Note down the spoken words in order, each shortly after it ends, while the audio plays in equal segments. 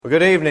Well,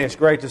 good evening. It's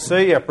great to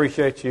see you. I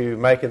appreciate you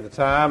making the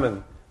time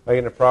and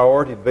making it a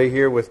priority to be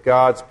here with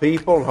God's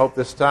people, and hope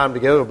this time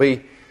together will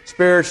be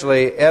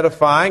spiritually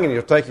edifying. And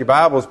you'll take your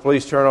Bibles,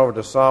 please turn over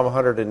to Psalm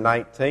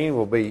 119.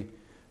 We'll be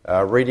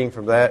reading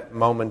from that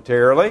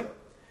momentarily.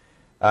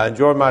 I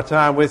enjoyed my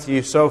time with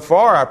you so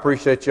far. I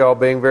appreciate you all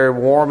being very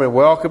warm and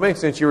welcoming.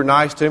 Since you were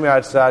nice to me, I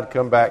decided to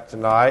come back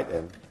tonight.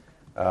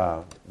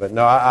 But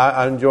no,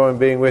 I'm enjoying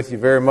being with you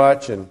very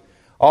much, and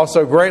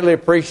also greatly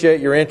appreciate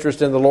your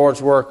interest in the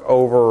Lord's work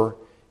over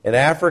in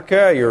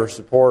Africa, your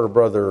support of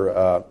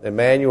Brother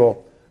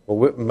Emmanuel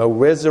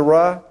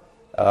Mwizera.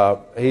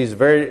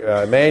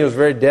 Emmanuel's a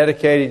very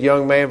dedicated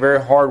young man,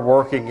 very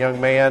hard-working young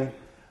man.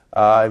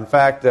 In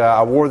fact,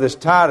 I wore this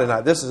tie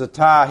tonight. This is a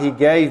tie he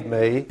gave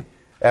me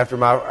after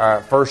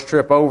my first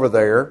trip over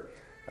there,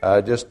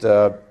 just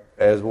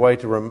as a way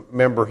to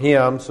remember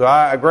him. So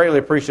I greatly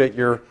appreciate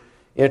your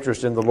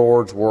interest in the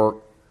Lord's work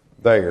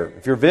there.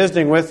 If you're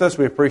visiting with us,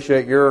 we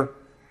appreciate your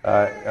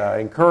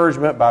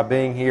encouragement by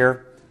being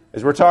here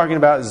as we're talking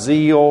about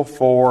zeal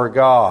for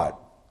God.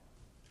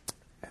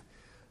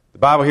 The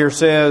Bible here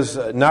says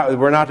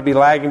we're not to be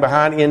lagging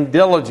behind in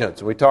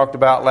diligence. We talked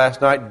about last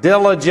night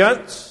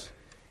diligence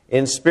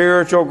in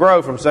spiritual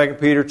growth from 2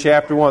 Peter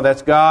chapter 1.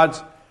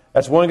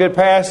 That's one good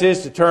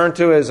passage to turn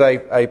to as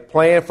a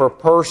plan for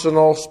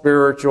personal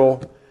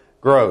spiritual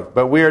growth.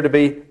 But we are to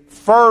be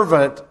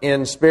fervent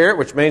in spirit,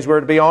 which means we're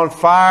to be on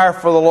fire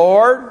for the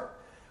Lord.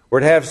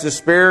 We're to have this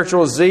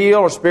spiritual zeal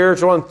or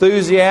spiritual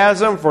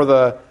enthusiasm for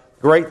the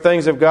great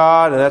things of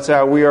God, and that's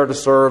how we are to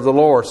serve the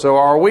Lord. So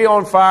are we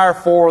on fire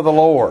for the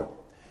Lord?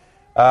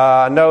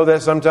 I know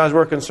that sometimes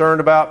we're concerned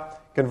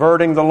about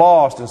converting the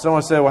lost, and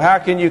someone said, well, how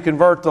can you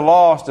convert the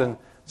lost? And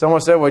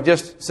someone said, well,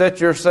 just set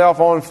yourself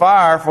on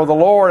fire for the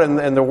Lord,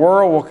 and the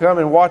world will come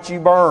and watch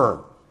you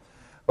burn.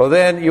 Well,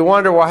 then you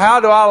wonder, well, how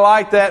do I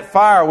light that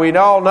fire? We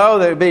all know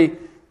that it would be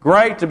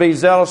great to be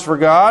zealous for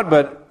God,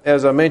 but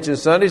as I mentioned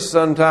Sunday,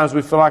 sometimes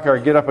we feel like our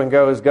get up and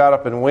go has got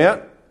up and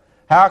went.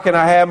 How can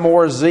I have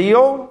more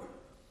zeal?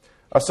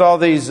 I saw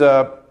these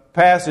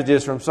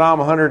passages from Psalm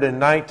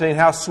 119.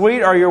 How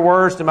sweet are your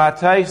words to my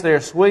taste. They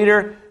are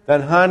sweeter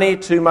than honey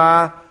to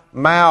my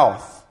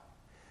mouth.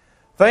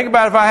 Think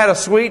about if I had a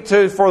sweet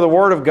tooth for the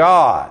Word of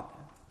God.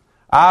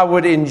 I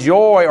would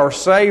enjoy or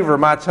savor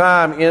my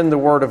time in the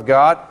Word of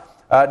God.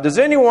 Does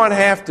anyone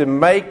have to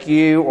make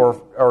you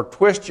or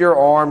twist your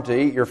arm to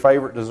eat your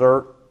favorite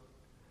dessert?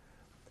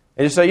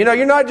 And you say,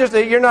 you're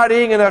not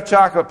eating enough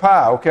chocolate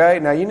pie, okay?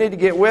 Now you need to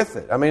get with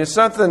it. I mean, it's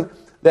something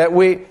that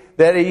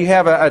you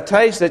have a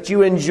taste that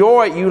you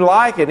enjoy, you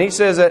like it. And he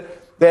says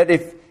that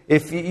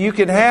if you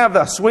can have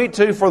a sweet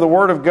tooth for the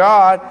Word of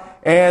God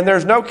and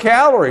there's no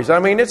calories, I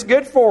mean, it's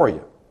good for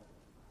you.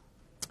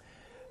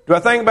 Do I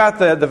think about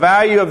the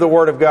value of the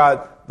Word of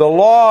God? The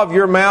law of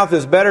your mouth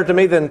is better to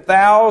me than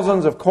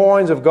thousands of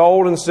coins of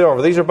gold and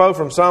silver. These are both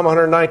from Psalm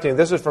 119.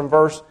 This is from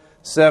verse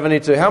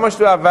 72. How much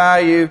do I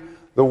value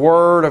the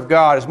Word of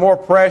God? It's more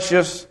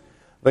precious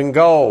than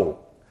gold.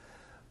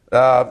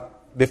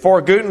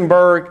 Before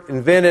Gutenberg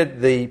invented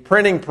the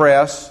printing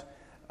press,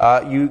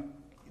 the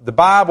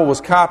Bible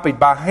was copied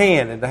by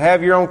hand. And to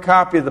have your own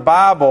copy of the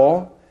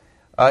Bible,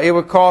 it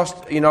would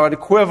cost, an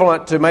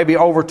equivalent to maybe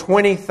over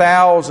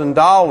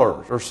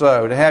 $20,000 or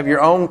so to have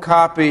your own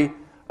copy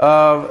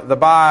of the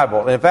Bible.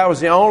 And if that was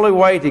the only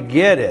way to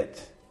get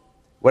it,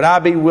 would I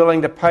be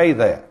willing to pay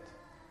that?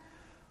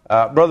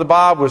 Brother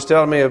Bob was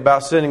telling me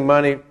about sending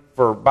money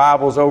for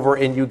Bibles over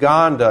in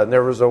Uganda. And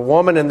there was a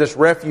woman in this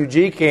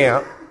refugee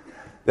camp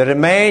that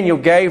Emmanuel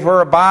gave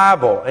her a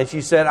Bible. And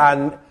she said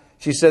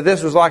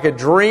this was like a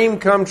dream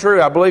come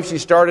true. I believe she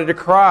started to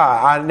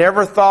cry. I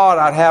never thought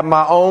I'd have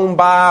my own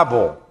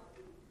Bible.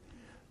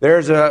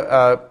 There's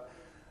a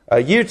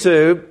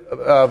YouTube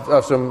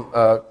of some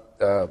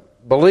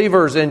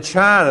believers in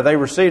China. They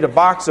received a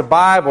box of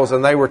Bibles,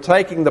 and they were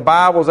taking the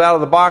Bibles out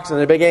of the box, and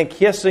they began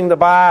kissing the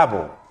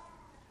Bible.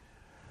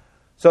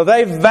 So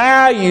they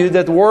value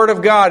that the Word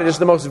of God is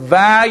the most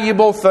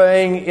valuable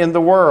thing in the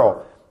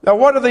world. Now,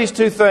 what do these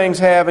two things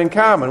have in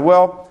common?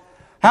 Well,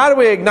 how do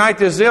we ignite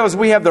this zeal? Is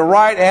we have the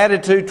right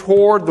attitude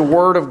toward the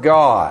Word of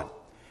God.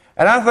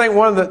 And I think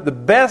one of the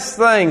best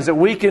things that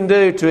we can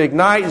do to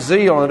ignite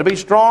zeal and to be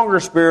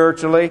stronger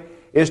spiritually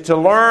is to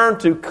learn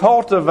to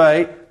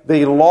cultivate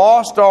the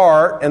lost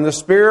art and the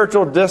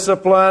spiritual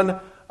discipline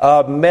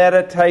of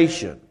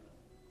meditation.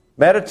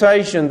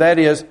 Meditation, that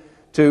is,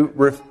 to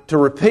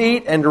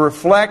repeat and to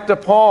reflect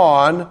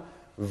upon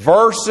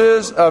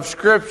verses of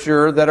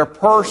Scripture that are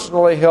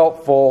personally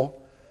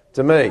helpful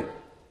to me. In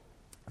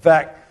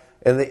fact,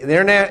 in the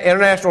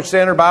International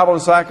Standard Bible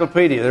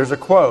Encyclopedia, there's a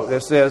quote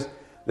that says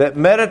that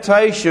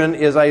meditation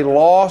is a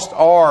lost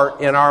art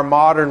in our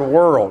modern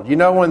world. You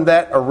know, when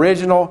that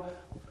original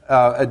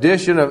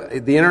edition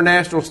of the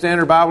International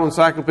Standard Bible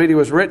Encyclopedia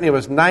was written, it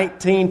was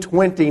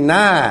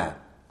 1929.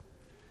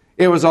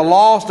 It was a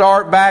lost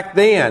art back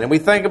then. And we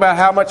think about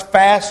how much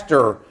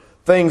faster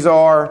things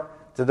are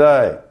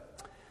today.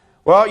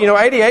 Well,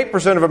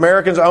 88% of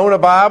Americans own a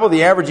Bible.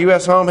 The average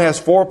U.S. home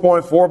has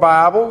 4.4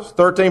 Bibles.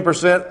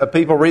 13% of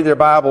people read their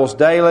Bibles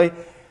daily.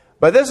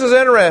 But this is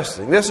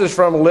interesting. This is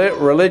from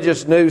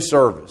Religious News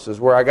Service,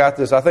 is where I got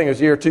this. I think it was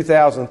year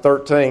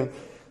 2013.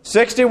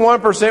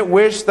 61%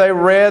 wish they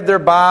read their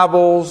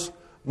Bibles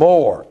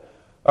more.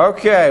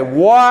 Okay,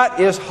 what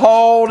is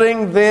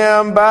holding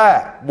them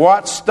back?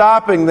 What's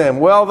stopping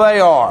them? Well, they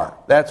are.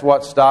 That's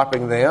what's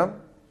stopping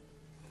them.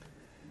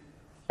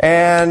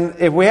 And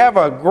if we have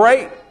a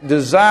great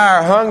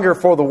desire, hunger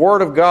for the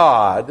Word of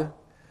God,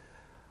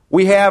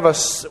 we have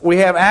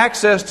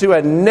access to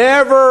a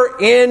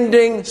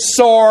never-ending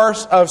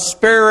source of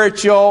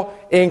spiritual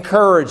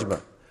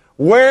encouragement.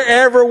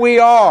 Wherever we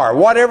are,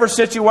 whatever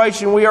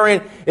situation we are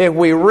in, if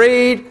we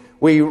read,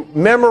 we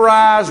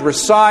memorize,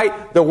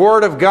 recite the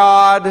Word of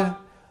God,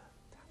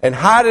 and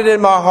hide it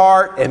in my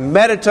heart and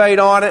meditate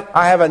on it,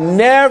 I have a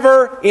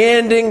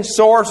never-ending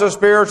source of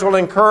spiritual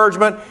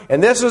encouragement.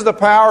 And this is the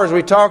power, as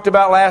we talked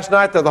about last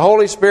night, that the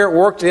Holy Spirit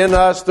worked in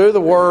us through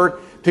the Word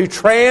to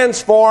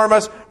transform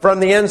us from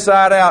the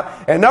inside out.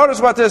 And notice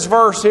what this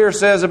verse here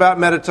says about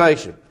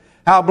meditation.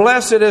 How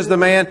blessed is the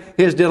man,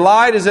 his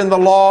delight is in the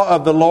law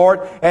of the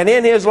Lord, and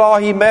in His law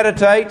he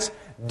meditates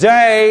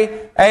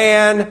day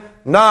and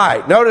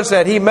night. Notice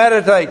that he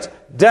meditates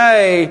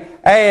day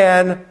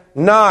and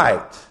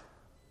night.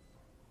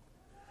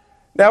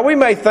 Now we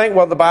may think,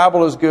 well, the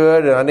Bible is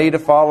good and I need to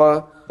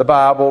follow the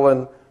Bible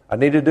and I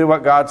need to do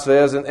what God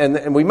says.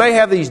 And we may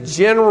have these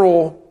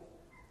general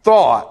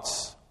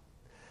thoughts.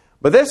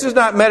 But this is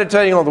not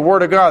meditating on the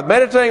Word of God.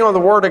 Meditating on the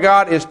Word of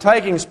God is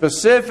taking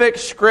specific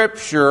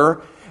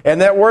Scripture,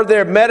 and that word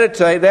there,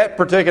 meditate, that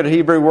particular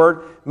Hebrew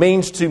word,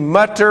 means to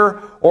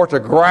mutter or to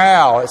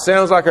growl. It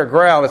sounds like a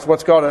growl. It's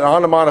what's called an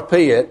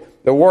onomatopoeia.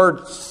 The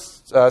word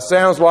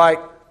sounds like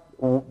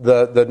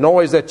the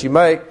noise that you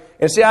make.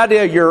 And it's the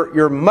idea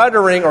you're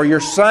muttering or you're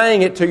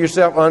saying it to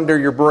yourself under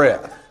your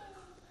breath.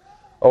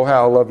 Oh,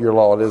 how I love your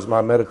law. It is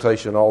my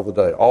meditation all the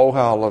day. Oh,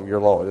 how I love your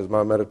law. It is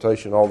my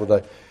meditation all the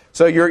day.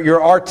 So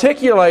you're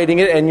articulating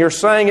it and you're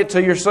saying it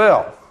to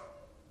yourself.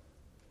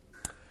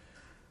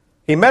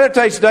 He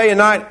meditates day and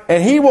night,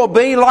 and he will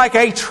be like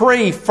a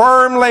tree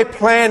firmly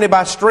planted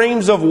by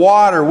streams of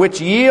water,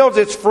 which yields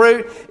its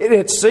fruit in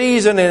its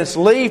season, and its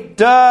leaf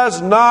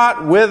does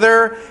not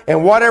wither,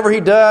 and whatever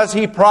he does,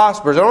 he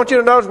prospers. I want you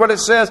to notice what it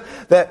says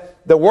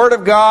that the Word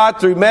of God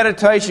through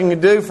meditation can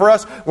do for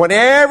us when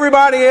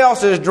everybody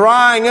else is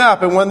drying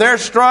up and when they're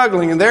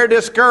struggling and they're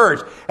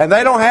discouraged and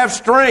they don't have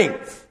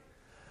strength.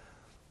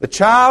 The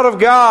child of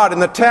God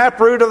and the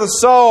taproot of the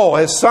soul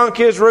has sunk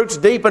his roots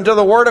deep into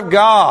the Word of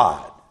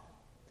God.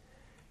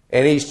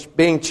 And he's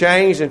being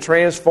changed and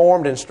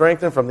transformed and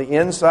strengthened from the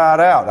inside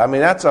out. I mean,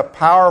 that's a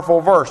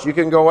powerful verse. You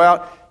can go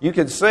out, you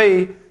can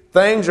see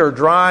things are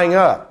drying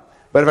up.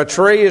 But if a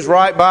tree is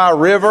right by a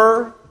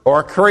river or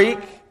a creek,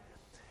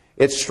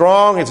 it's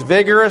strong, it's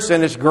vigorous,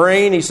 and it's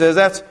green. He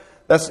says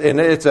and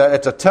it's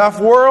a tough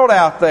world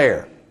out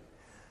there.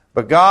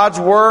 But God's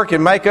Word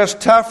can make us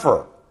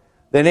tougher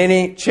than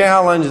any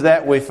challenge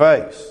that we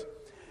face.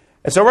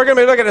 And so we're going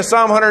to be looking at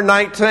Psalm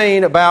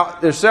 119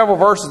 there's several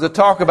verses that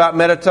talk about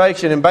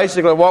meditation and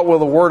basically what will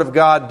the Word of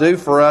God do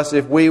for us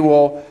if we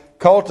will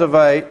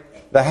cultivate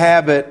the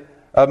habit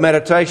of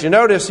meditation.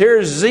 Notice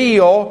here's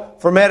zeal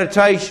for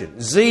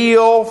meditation.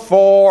 Zeal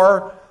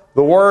for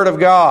the Word of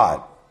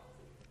God.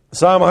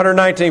 Psalm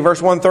 119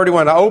 verse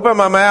 131. I opened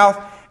my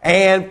mouth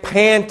and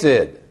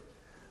panted.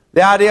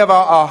 The idea of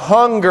a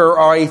hunger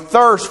or a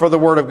thirst for the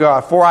Word of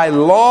God. For I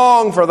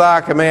long for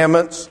thy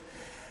commandments.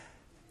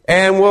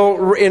 And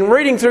in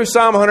reading through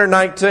Psalm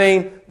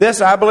 119,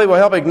 this, I believe, will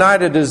help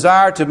ignite a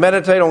desire to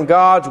meditate on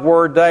God's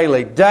Word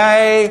daily,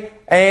 day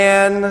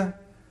and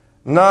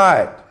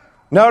night.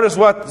 Notice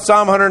what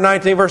Psalm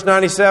 119, verse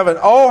 97,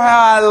 oh,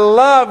 how I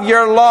love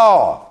your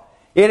law.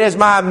 It is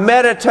my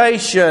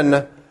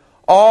meditation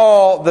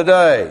all the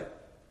day.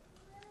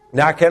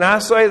 Now, can I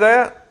say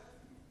that?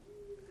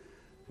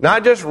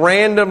 Not just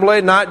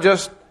randomly, not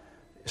just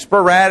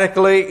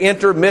sporadically,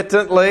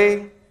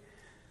 intermittently.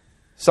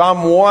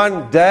 Psalm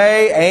 1,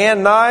 day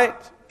and night.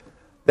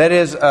 That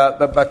is,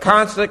 a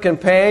constant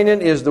companion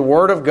is the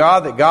Word of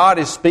God, that God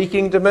is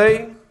speaking to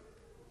me.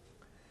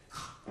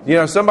 You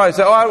know, somebody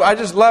said, oh, I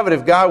just love it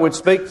if God would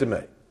speak to me.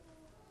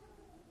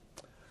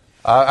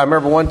 I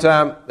remember one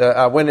time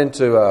I went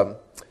into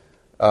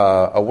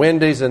a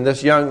Wendy's, and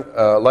this young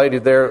lady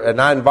there,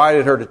 and I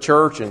invited her to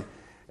church, and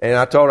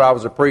I told her I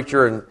was a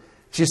preacher, and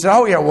she said,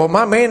 oh, yeah, well,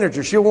 my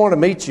manager, she'll want to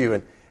meet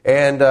you.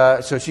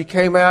 And so she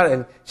came out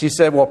and she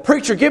said, well,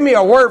 preacher, give me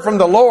a word from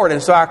the Lord. And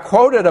so I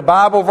quoted a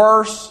Bible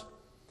verse.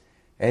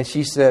 And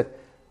she said,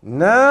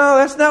 no,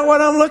 that's not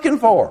what I'm looking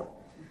for.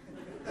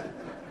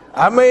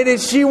 I mean,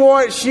 she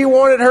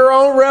wanted her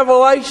own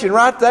revelation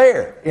right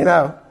there, you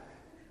know.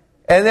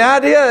 And the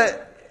idea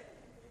that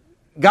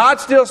God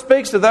still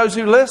speaks to those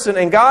who listen,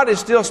 and God is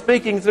still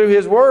speaking through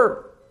His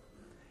Word.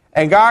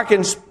 And God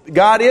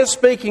is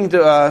speaking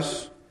to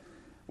us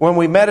when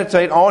we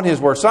meditate on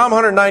His Word. Psalm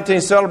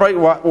 119 celebrates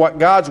what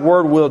God's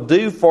Word will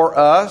do for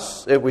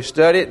us if we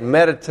study it and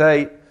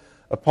meditate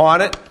upon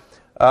it.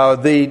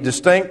 The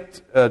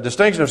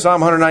distinction of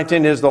Psalm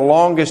 119 is the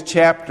longest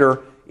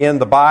chapter in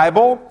the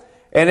Bible.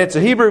 And it's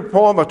a Hebrew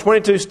poem of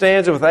 22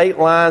 stanzas with 8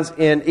 lines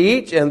in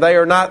each, and they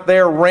are not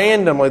there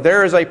randomly.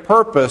 There is a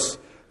purpose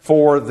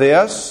for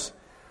this.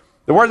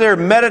 The word there,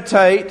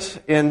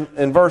 meditate, in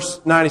verse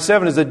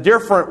 97 is a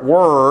different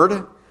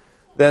word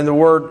than the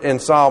word in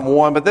Psalm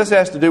 1, but this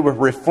has to do with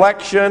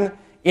reflection,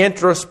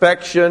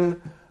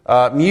 introspection,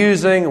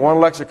 musing.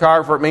 One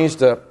lexicographer, it means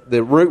the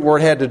root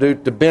word had to do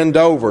to bend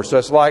over. So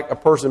it's like a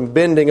person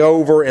bending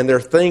over and they're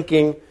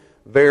thinking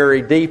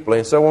very deeply.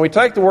 And so when we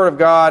take the Word of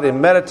God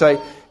and meditate,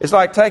 it's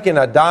like taking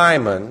a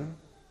diamond,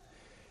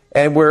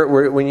 and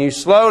when you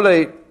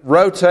slowly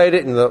rotate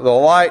it and the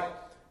light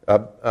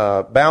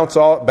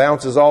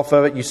bounces off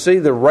of it, you see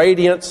the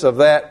radiance of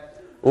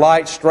that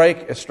light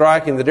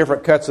striking the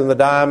different cuts in the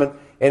diamond,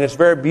 and it's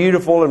very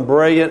beautiful and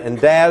brilliant and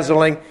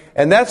dazzling.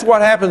 And that's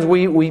what happens.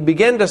 We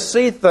begin to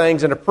see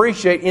things and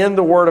appreciate in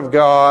the Word of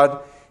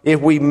God if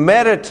we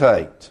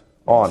meditate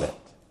on it.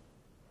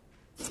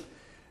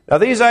 Now,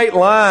 these 8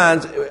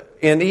 lines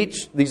in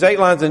each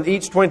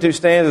 22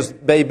 stanzas,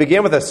 they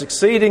begin with a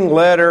succeeding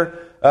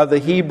letter of the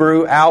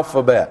Hebrew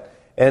alphabet.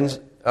 And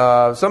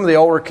some of the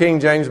older King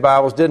James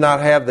Bibles did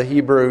not have the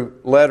Hebrew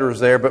letters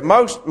there, but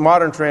most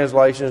modern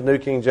translations, New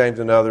King James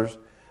and others,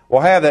 will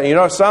have that. You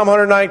know, Psalm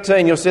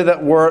 119, you'll see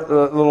that word,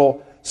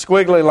 little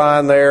squiggly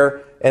line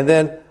there, and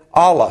then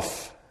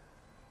Aleph.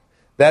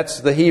 That's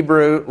the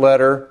Hebrew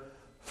letter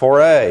for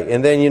A.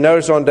 And then you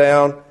notice on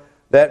down,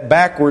 that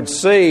backward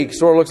C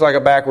sort of looks like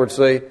a backward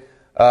C.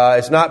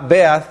 It's not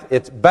Beth,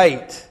 it's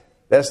Beit.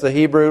 That's the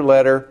Hebrew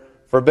letter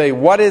for B.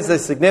 What is the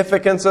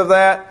significance of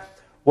that?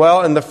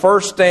 Well, in the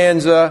first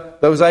stanza,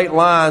 those 8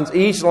 lines,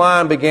 each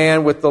line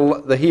began with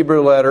the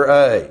Hebrew letter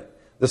A.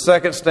 The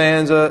second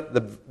stanza,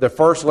 the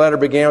first letter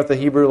began with the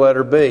Hebrew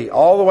letter B,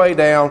 all the way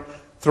down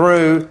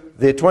through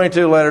the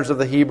 22 letters of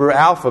the Hebrew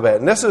alphabet.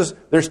 And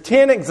there's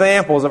 10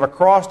 examples of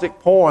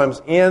acrostic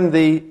poems in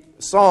the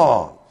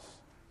Psalms.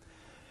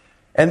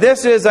 And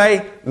this is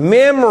a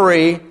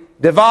memory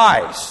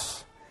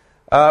device.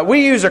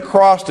 We use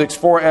acrostics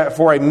for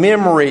a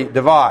memory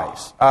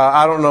device.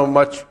 I don't know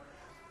much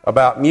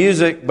about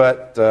music,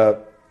 but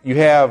you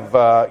have,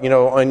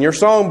 in your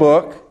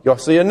songbook, you'll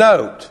see a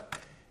note.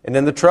 And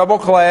in the treble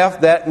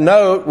clef, that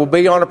note will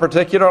be on a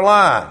particular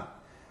line.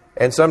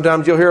 And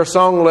sometimes you'll hear a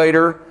song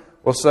leader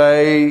will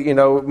say,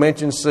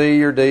 mention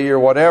C or D or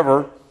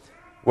whatever.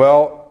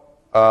 Well,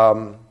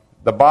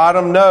 the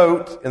bottom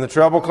note in the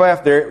treble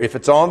clef there, if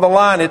it's on the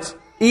line, it's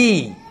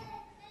E.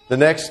 The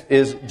next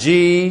is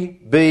G,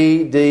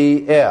 B,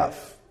 D,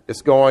 F.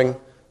 It's going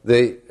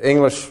the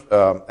English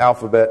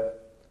alphabet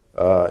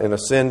in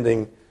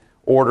ascending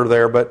order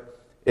there, but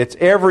it's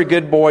every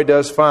good boy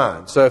does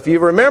fine. So if you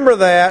remember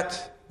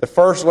that, the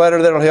first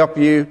letter, that'll help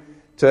you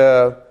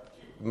to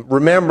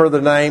remember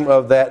the name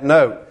of that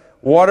note.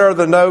 What are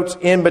the notes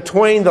in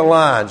between the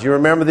lines? You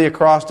remember the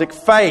acrostic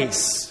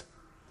face.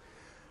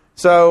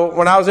 So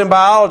when I was in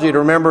biology, to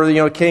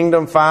remember,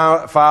 kingdom,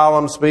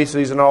 phylum,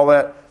 species, and all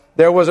that,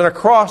 there was an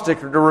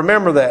acrostic to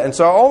remember that. And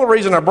so the only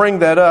reason I bring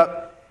that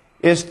up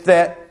is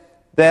that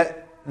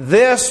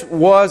this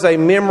was a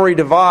memory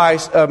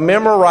device of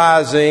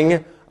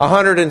memorizing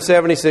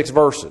 176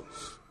 verses.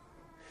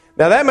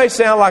 Now that may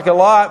sound like a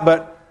lot,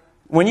 but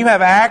when you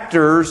have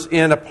actors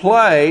in a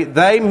play,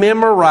 they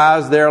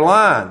memorize their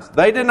lines.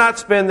 They did not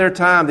spend their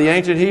time, the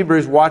ancient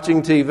Hebrews,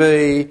 watching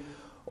TV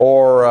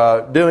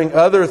or doing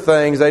other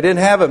things. They didn't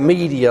have a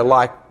media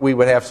like we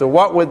would have. So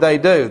what would they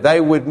do? They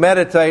would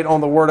meditate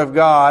on the Word of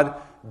God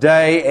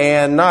day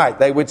and night.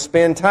 They would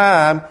spend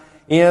time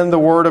in the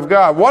Word of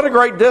God. What a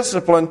great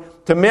discipline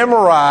to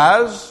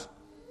memorize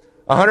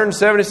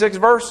 176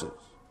 verses.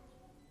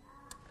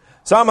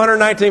 Psalm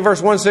 119 verse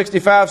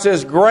 165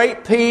 says,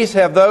 "Great peace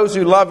have those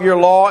who love your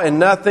law, and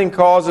nothing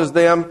causes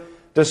them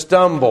to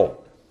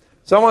stumble."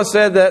 Someone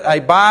said that a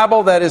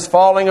Bible that is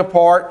falling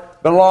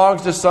apart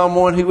belongs to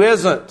someone who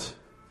isn't.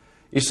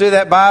 You see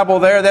that Bible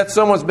there? That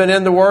someone's been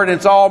in the Word, and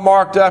it's all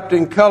marked up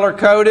and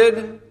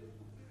color-coded.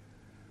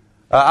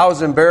 I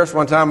was embarrassed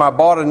one time. I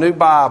bought a new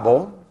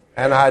Bible,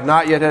 and I had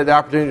not yet had the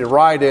opportunity to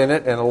write in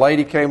it, and a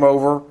lady came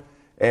over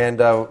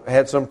and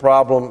had some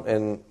problem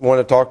and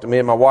wanted to talk to me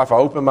and my wife. I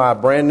opened my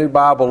brand new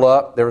Bible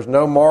up. There was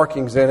no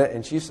markings in it,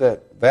 and she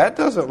said, "That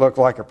doesn't look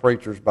like a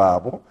preacher's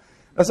Bible."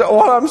 I said,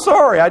 "Well, I'm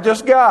sorry. I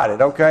just got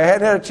it, okay? I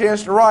hadn't had a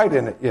chance to write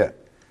in it yet."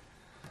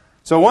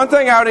 So one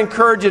thing I would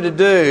encourage you to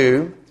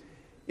do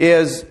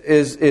is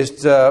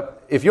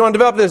if you want to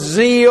develop this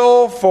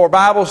zeal for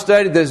Bible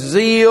study, this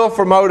zeal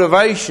for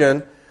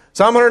motivation,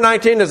 Psalm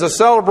 119 is a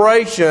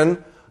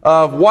celebration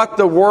of what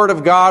the Word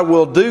of God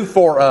will do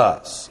for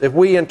us if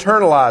we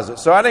internalize it.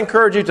 So I'd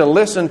encourage you to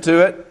listen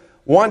to it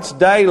once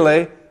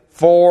daily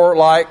for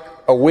like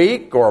a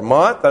week or a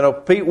month. I know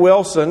Pete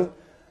Wilson,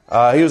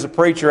 he was a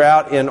preacher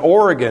out in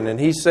Oregon, and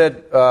he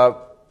said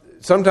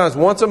sometimes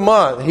once a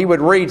month he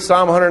would read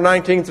Psalm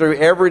 119 through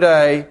every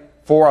day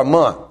for a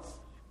month,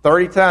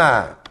 30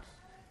 times.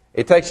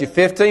 It takes you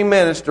 15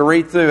 minutes to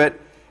read through it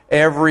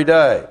every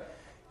day.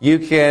 You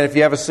can, if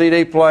you have a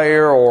CD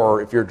player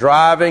or if you're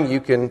driving,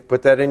 you can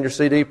put that in your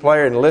CD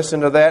player and listen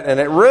to that. And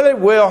it really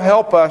will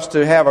help us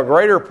to have a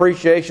greater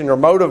appreciation or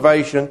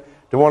motivation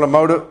to want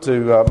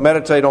to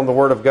meditate on the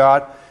Word of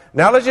God.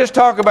 Now let's just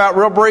talk about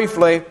real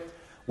briefly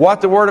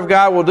what the Word of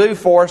God will do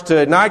for us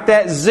to ignite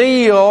that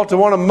zeal to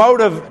want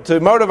to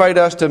motivate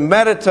us to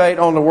meditate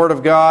on the Word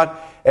of God.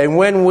 And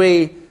when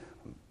we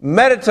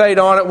meditate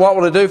on it, what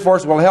will it do for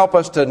us? It will help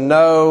us to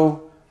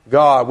know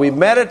God. We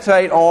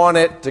meditate on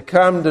it to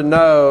come to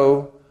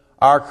know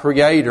our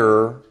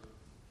Creator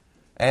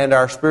and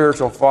our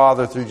spiritual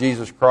Father through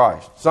Jesus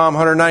Christ. Psalm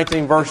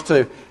 119, verse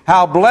 2.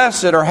 How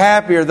blessed or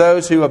happy are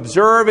those who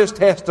observe His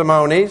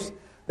testimonies,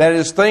 that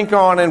is, think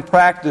on and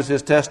practice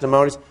His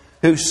testimonies,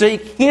 who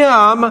seek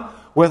Him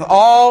with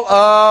all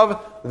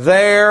of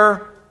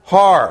their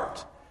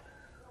heart.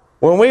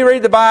 When we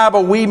read the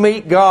Bible, we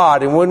meet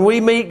God. And when we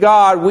meet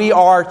God, we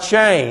are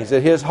changed. That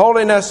His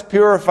holiness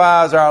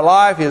purifies our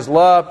life. His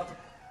love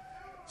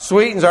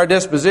sweetens our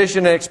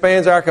disposition and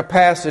expands our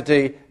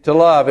capacity to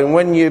love. And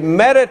when you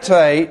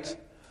meditate,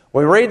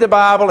 we read the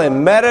Bible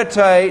and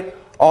meditate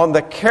on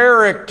the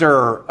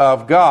character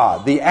of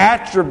God, the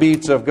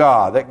attributes of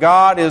God, that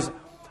God is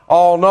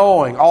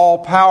all-knowing,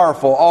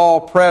 all-powerful,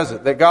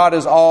 all-present, that God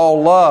is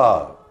all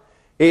love.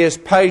 He is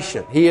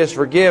patient. He is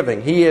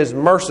forgiving. He is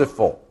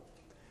merciful.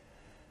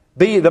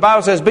 The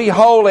Bible says, be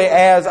holy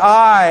as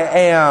I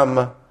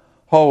am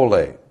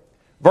holy.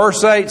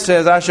 Verse 8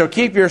 says, I shall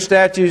keep your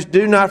statutes,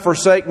 do not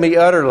forsake me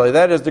utterly.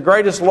 That is, the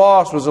greatest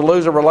loss was to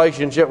lose a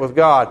relationship with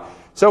God.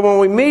 So when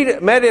we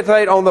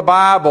meditate on the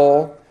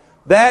Bible,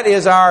 that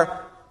is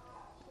our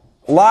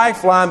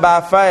lifeline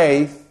by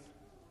faith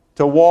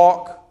to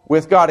walk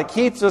with God. It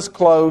keeps us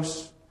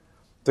close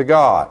to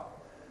God.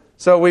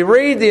 So we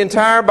read the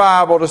entire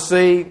Bible to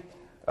see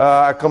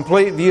a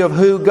complete view of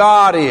who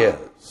God is.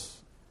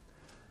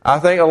 I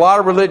think a lot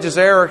of religious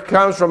error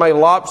comes from a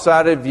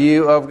lopsided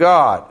view of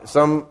God.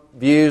 Some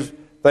views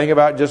think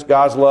about just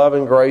God's love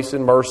and grace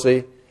and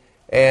mercy,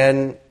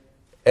 and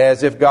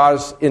as if God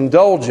is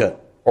indulgent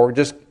or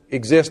just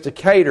exists to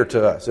cater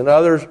to us. And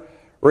others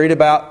read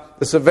about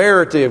the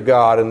severity of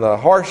God and the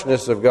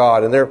harshness of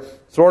God, and they're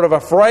sort of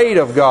afraid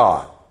of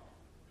God.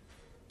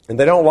 And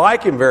they don't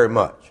like Him very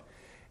much.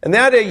 And the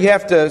idea you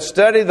have to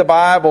study the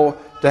Bible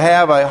to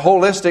have a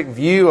holistic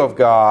view of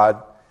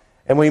God,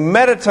 and we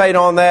meditate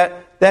on that.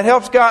 That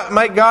helps God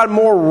make God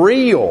more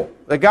real.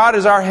 That God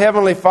is our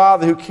Heavenly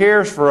Father who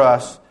cares for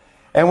us.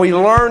 And we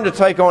learn to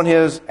take on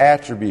His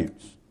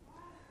attributes.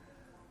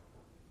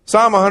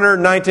 Psalm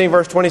 119,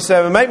 verse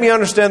 27. Make me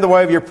understand the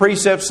way of your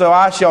precepts, so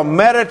I shall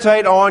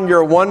meditate on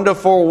your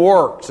wonderful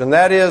works. And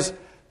that is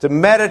to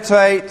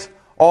meditate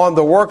on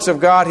the works of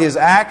God, His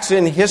acts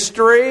in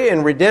history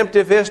and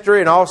redemptive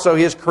history, and also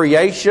His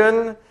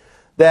creation.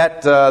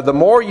 That the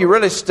more you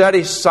really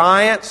study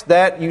science,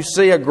 that you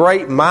see a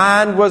great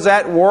mind was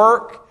at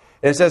work.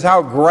 And it says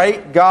how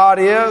great God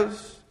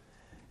is.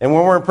 And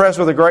when we're impressed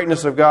with the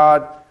greatness of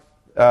God,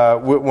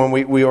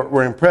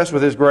 we're impressed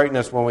with His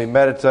greatness when we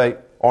meditate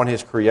on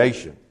His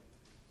creation.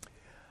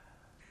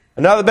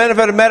 Another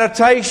benefit of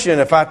meditation,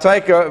 if I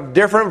take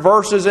different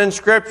verses in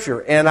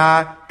Scripture and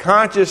I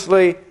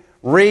consciously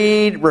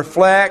read,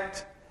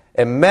 reflect,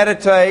 and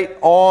meditate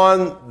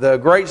on the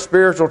great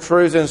spiritual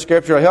truths in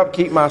Scripture, it'll help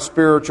keep my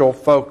spiritual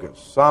focus.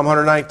 Psalm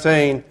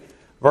 119,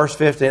 verse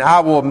 15. I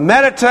will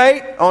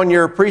meditate on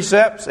your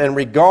precepts and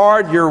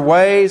regard your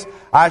ways.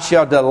 I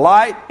shall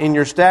delight in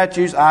your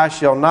statutes. I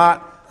shall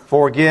not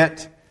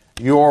forget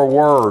your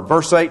word.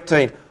 Verse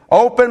 18.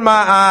 Open my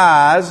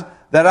eyes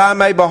that I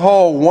may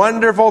behold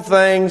wonderful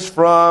things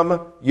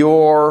from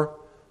your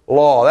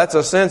law. That's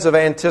a sense of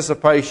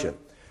anticipation.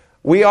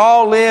 We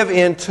all live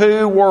in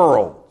two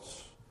worlds.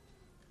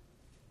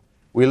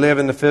 We live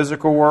in the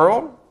physical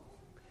world,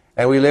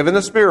 and we live in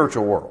the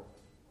spiritual world.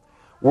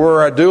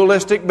 We're a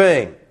dualistic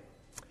being.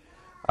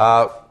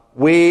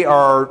 We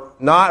are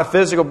not a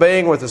physical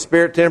being with a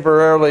spirit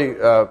temporarily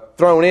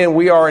thrown in.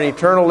 We are an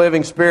eternal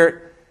living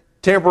spirit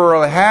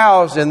temporarily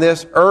housed in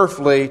this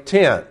earthly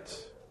tent,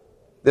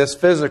 this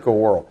physical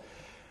world.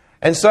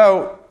 And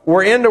so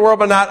we're in the world,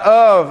 but not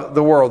of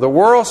the world. The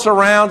world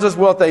surrounds us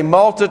with a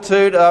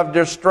multitude of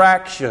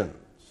distractions.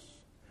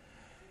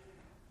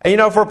 And you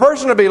know, for a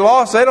person to be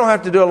lost, they don't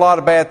have to do a lot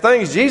of bad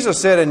things.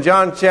 Jesus said in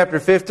John chapter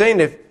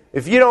 15,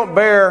 if you don't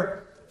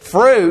bear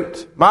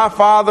fruit, my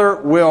Father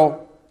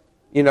will,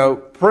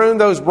 prune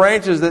those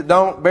branches that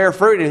don't bear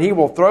fruit, and He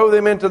will throw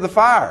them into the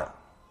fire.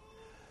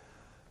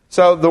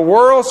 So the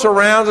world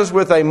surrounds us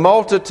with a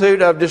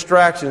multitude of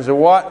distractions. And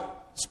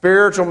what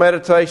spiritual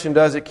meditation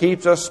does, it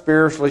keeps us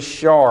spiritually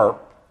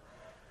sharp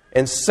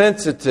and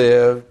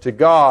sensitive to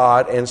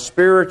God and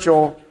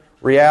spiritual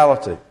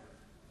reality.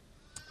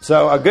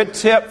 So a good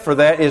tip for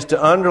that is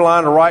to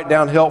underline or write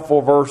down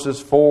helpful verses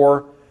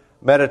for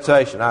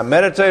meditation. I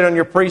meditate on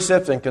your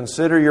precepts and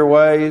consider your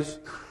ways.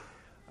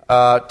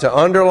 To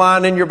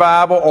underline in your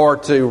Bible or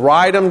to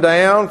write them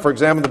down. For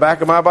example, the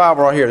back of my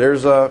Bible right here,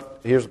 here's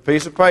a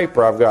piece of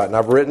paper I've got. And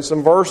I've written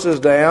some verses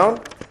down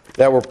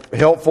that were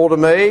helpful to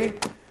me.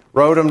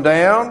 Wrote them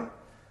down.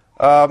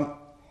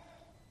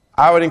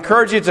 I would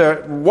encourage you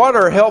to, what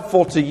are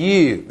helpful to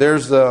you?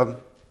 There's I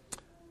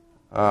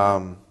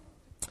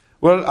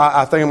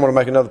think I'm going to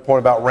make another point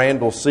about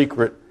Randall's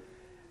secret.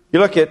 You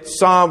look at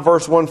Psalm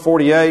verse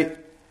 148,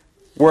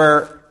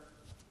 where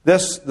the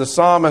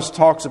psalmist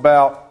talks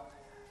about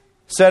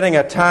setting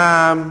a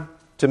time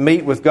to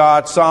meet with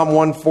God. Psalm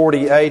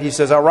 148, he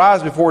says, I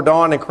rise before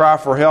dawn and cry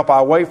for help.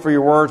 I wait for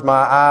your words. My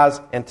eyes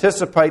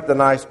anticipate the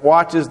night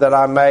watches that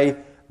I may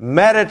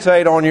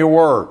meditate on your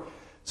word.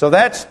 So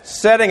that's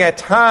setting a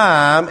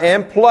time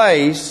and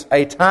place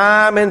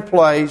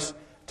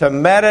to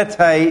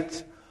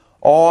meditate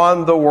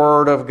on the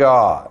Word of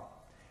God.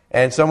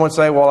 And someone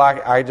say, well,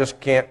 I just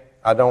can't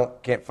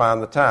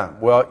find the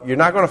time. Well, you're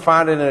not going to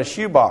find it in a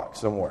shoebox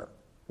somewhere.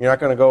 You're not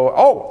going to go,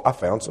 oh, I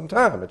found some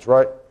time. It's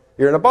right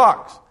here in a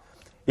box.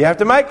 You have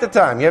to make the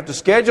time. You have to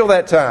schedule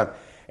that time.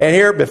 And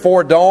here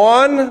before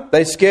dawn,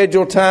 they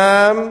schedule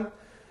time.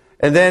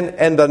 And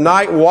the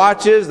night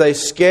watches, they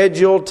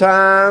schedule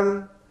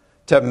time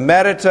to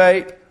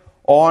meditate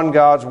on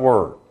God's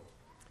Word.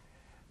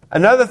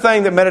 Another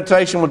thing that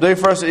meditation will do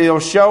for us, it'll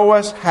show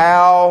us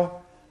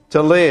how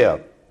to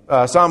live.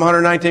 Psalm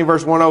 119,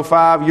 verse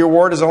 105, your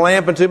Word is a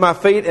lamp unto my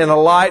feet and a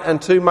light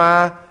unto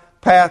my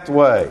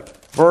pathway.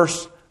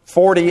 Verse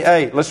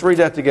 48, let's read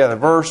that together.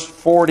 Verse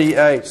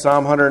 48,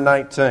 Psalm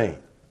 119.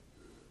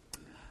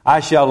 I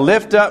shall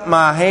lift up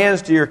my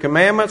hands to your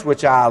commandments,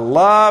 which I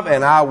love,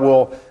 and I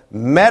will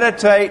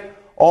meditate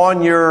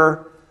on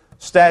your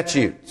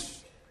statutes.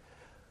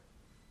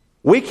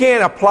 We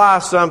can't apply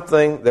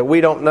something that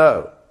we don't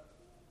know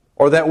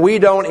or that we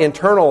don't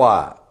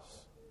internalize.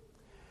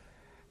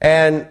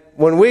 And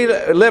when we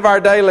live our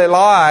daily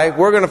life,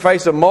 we're going to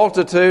face a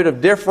multitude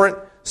of different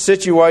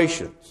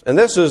situations. And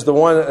this is the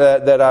one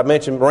that I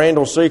mentioned,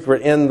 Randall's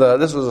secret.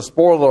 This is a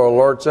spoiler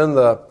alert. It's in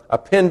the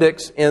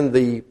appendix in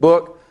the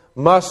book,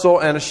 Muscle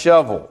and a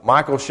Shovel.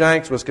 Michael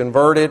Shanks was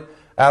converted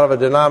out of a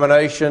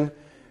denomination,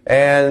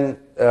 and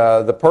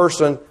the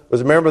person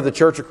was a member of the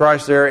Church of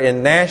Christ there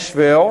in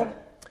Nashville.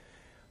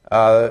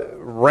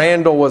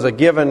 Randall was a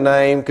given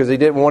name because he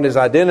didn't want his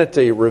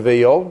identity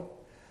revealed.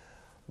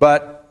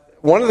 But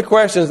one of the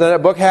questions in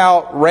that book,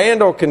 how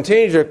Randall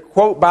continued to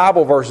quote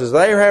Bible verses.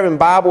 They were having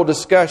Bible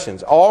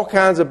discussions, all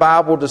kinds of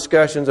Bible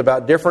discussions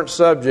about different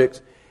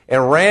subjects.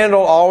 And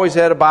Randall always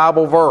had a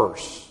Bible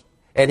verse.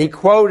 And he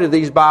quoted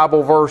these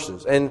Bible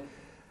verses. And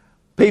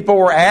people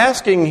were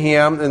asking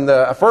him in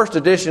the first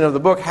edition of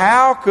the book,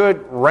 how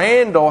could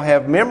Randall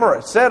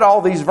have said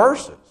all these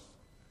verses?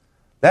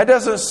 That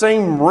doesn't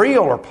seem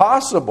real or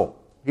possible.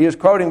 He is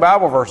quoting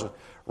Bible verses.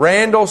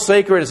 Randall's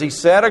secret is he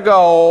set a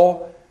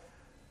goal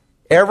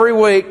every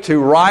week to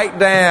write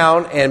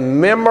down and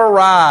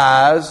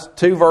memorize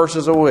 2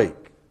 verses a week.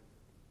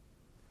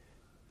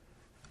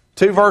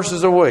 2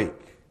 verses a week.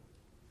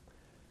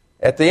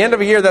 At the end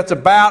of a year, that's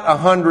about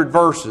 100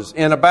 verses.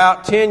 In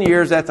about 10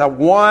 years, that's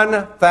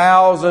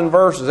 1,000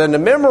 verses. And to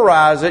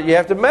memorize it, you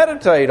have to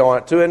meditate on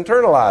it, to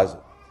internalize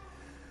it.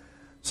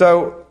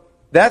 So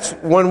that's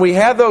when we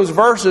have those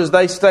verses,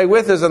 they stay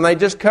with us and they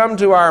just come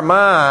to our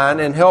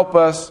mind and help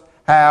us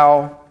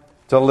how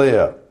to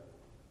live.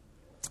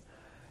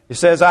 He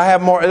says, I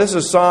have more. This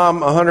is Psalm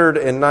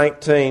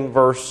 119,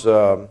 verse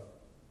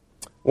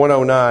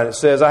 109. It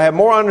says, I have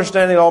more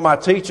understanding than all my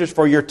teachers,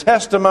 for your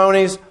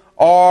testimonies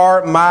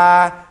are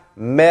my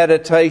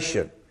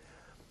meditation.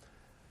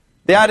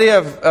 The idea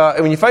of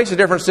when you face a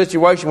different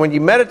situation, when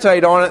you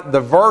meditate on it,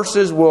 the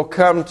verses will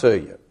come to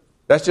you.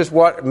 That's just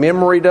what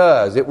memory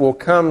does. It will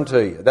come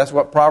to you. That's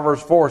what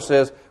Proverbs 4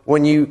 says.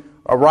 When you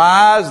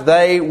arise,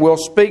 they will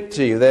speak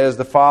to you. That is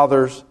the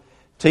Father's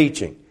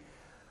teaching.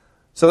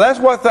 So that's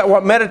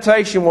what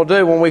meditation will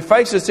do. When we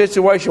face a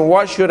situation,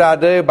 what should I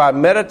do? By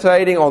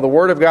meditating on the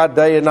Word of God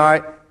day and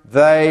night,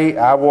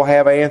 I will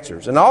have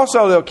answers. And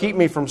also they'll keep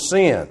me from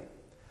sin.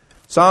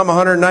 Psalm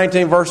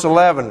 119, verse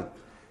 11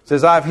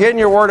 says, I've hidden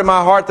your word in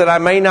my heart that I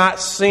may not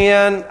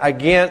sin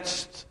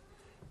against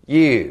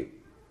you.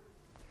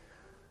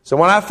 So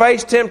when I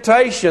face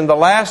temptation, the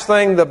last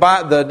thing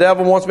the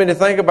devil wants me to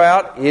think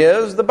about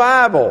is the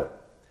Bible.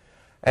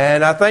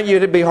 And I think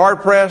you'd be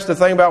hard-pressed to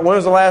think about when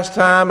was the last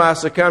time I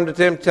succumbed to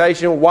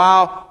temptation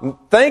while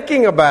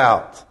thinking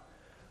about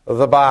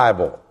the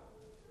Bible.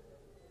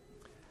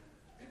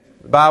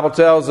 The Bible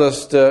tells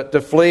us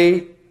to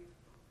flee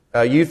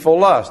youthful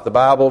lust. The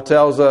Bible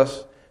tells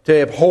us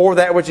to abhor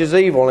that which is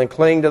evil and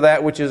cling to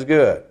that which is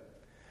good.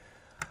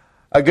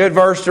 A good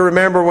verse to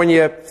remember when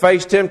you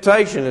face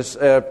temptation is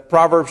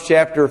Proverbs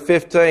chapter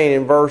 15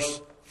 and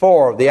verse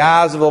 4. The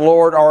eyes of the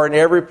Lord are in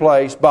every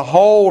place,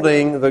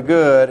 beholding the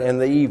good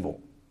and the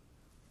evil.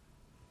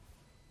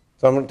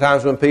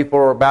 Sometimes when people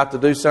are about to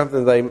do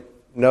something they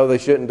know they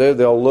shouldn't do,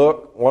 they'll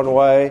look one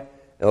way and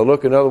they'll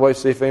look another way to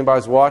see if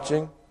anybody's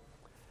watching.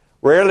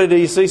 Rarely do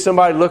you see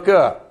somebody look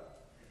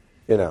up,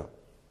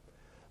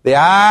 The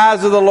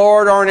eyes of the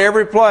Lord are in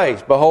every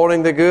place,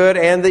 beholding the good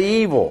and the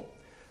evil.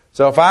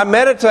 So if I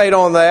meditate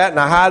on that and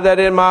I hide that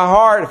in my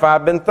heart, if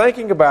I've been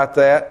thinking about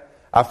that,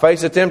 I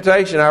face a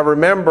temptation, I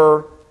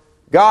remember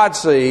God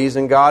sees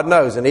and God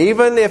knows. And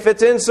even if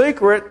it's in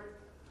secret,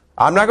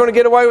 I'm not going to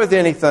get away with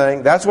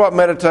anything. That's what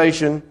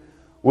meditation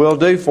will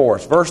do for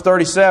us. Verse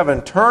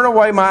 37, turn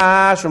away my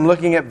eyes from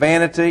looking at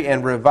vanity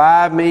and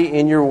revive me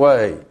in your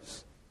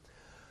ways.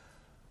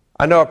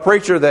 I know a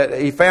preacher that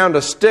he found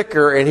a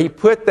sticker and he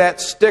put that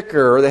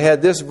sticker that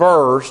had this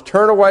verse,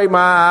 turn away my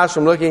eyes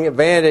from looking at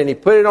vanity, and he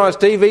put it on his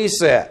TV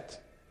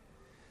set.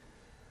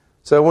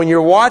 So when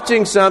you're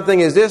watching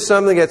something, is this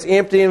something that's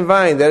empty and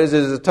vain? That is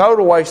it a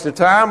total waste of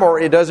time,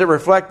 or does it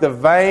reflect the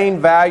vain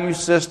value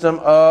system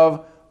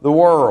of the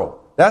world?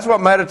 That's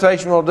what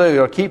meditation will do.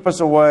 It'll keep us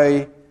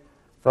away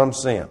from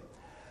sin.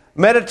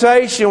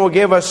 Meditation will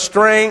give us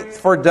strength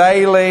for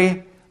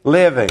daily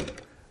living.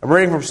 I'm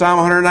reading from Psalm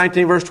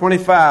 119, verse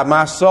 25.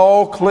 My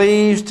soul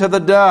cleaves to the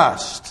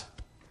dust.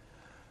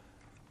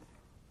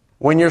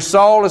 When your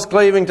soul is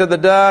cleaving to the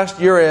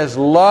dust, you're as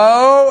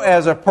low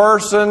as a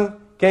person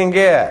can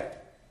get.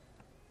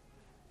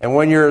 And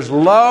when you're as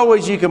low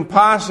as you can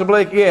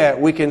possibly get,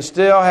 we can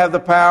still have the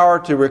power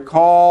to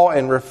recall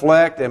and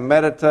reflect and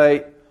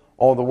meditate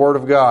on the Word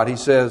of God. He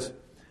says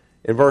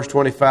in verse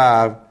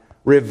 25,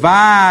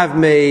 revive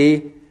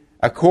me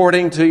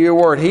according to your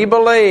word. He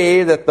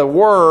believed that the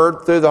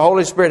Word, through the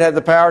Holy Spirit, had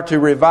the power to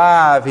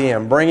revive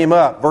him, bring him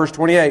up. Verse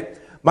 28,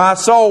 my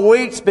soul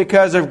weeps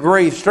because of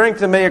grief.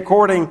 Strengthen me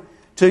according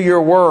to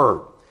your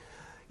word.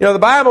 You know, the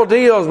Bible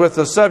deals with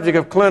the subject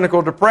of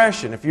clinical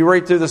depression. If you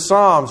read through the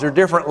Psalms, there are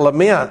different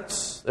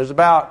laments. There's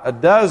about a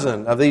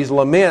dozen of these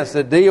laments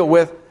that deal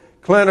with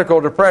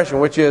clinical depression,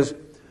 which is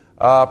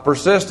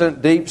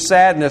persistent, deep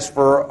sadness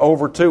for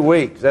over 2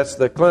 weeks. That's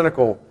the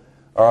clinical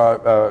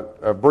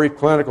a brief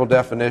clinical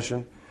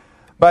definition.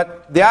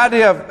 But the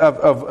idea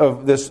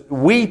of this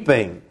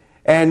weeping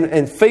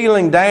and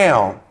feeling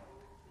down,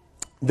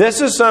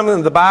 this is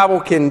something the Bible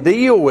can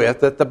deal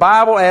with, that the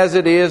Bible as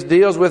it is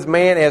deals with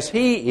man as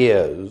he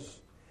is.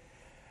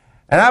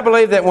 And I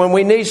believe that when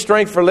we need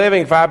strength for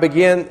living, if I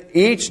begin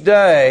each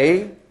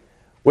day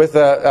with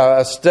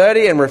a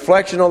study and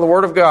reflection on the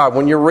Word of God,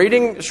 when you're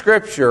reading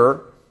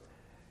Scripture,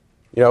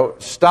 you know,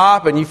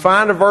 stop and you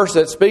find a verse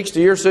that speaks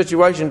to your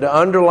situation, to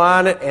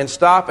underline it and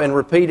stop and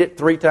repeat it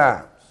 3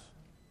 times.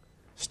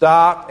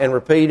 Stop and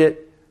repeat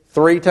it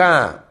 3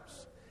 times.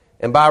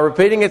 And by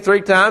repeating it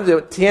 3 times,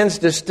 it tends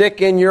to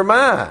stick in your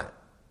mind.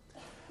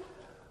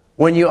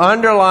 When you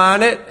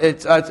underline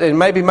it, and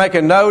maybe make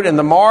a note in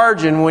the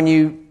margin when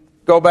you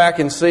go back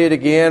and see it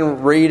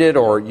again, read it,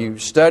 or you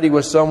study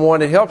with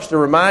someone, it helps to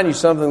remind you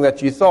something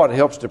that you thought. It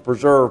helps to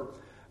preserve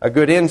a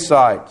good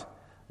insight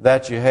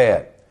that you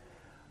had.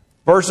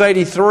 Verse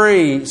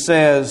 83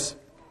 says,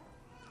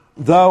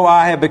 though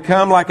I have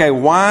become like a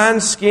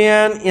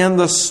wineskin in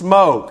the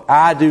smoke,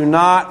 I do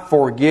not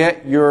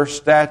forget your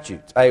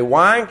statutes. A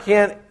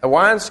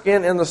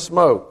wineskin in the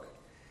smoke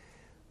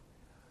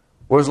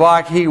was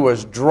like he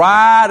was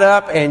dried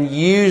up and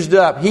used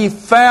up. He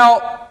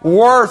felt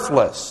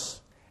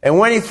worthless. And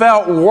when he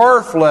felt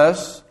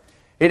worthless,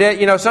 he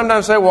did,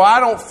 sometimes say, well,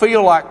 I don't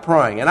feel like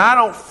praying, and I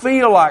don't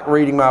feel like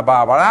reading my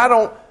Bible, and I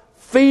don't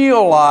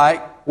feel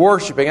like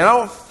worshiping, and I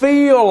don't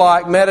feel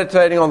like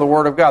meditating on the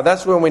Word of God.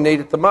 That's when we need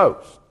it the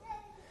most.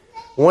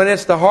 When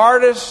it's the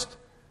hardest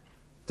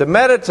to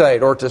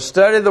meditate or to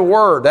study the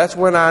Word, that's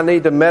when I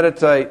need to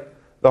meditate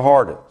the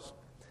hardest.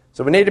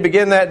 So we need to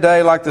begin that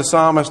day like the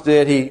psalmist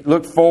did. He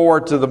looked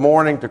forward to the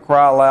morning to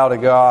cry aloud to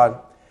God.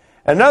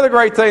 Another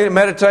great thing that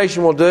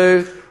meditation will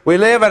do, we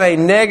live in a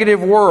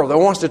negative world that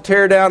wants to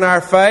tear down our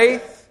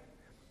faith.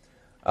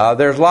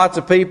 There's lots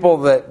of people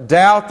that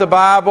doubt the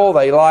Bible.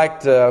 They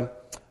like to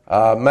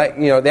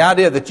the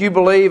idea that you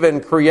believe in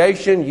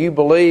creation, you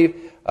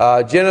believe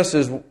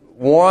Genesis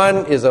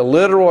 1 is a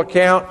literal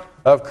account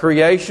of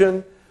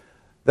creation.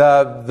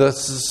 The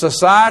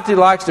society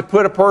likes to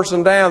put a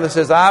person down that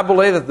says, I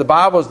believe that the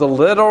Bible is the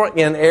literal,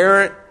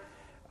 inerrant,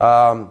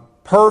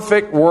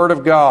 perfect Word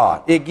of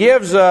God. It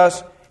gives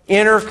us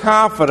inner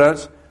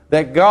confidence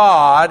that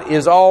God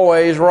is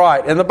always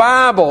right, and the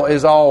Bible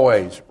is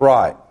always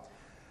right.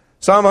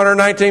 Psalm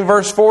 119,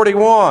 verse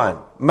 41.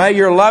 May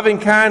your loving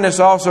kindness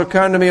also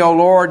come to me, O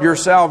Lord, your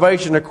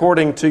salvation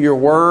according to your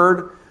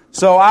word.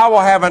 So I will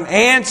have an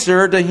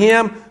answer to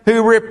him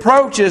who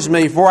reproaches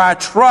me, for I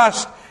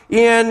trust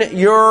in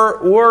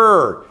your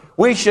word.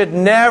 We should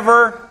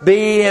never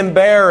be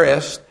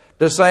embarrassed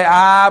to say,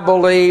 I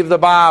believe the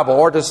Bible,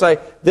 or to say,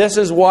 this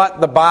is what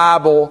the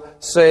Bible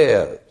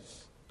says,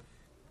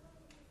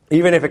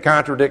 even if it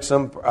contradicts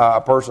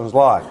a person's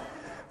life.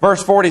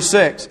 Verse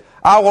 46.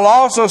 I will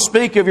also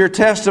speak of your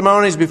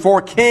testimonies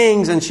before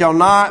kings and shall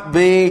not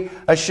be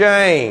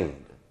ashamed.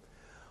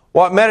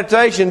 What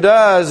meditation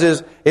does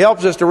is it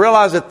helps us to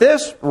realize that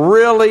this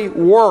really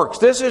works.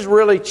 This is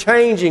really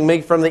changing me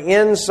from the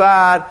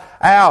inside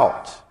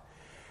out.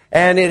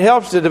 And it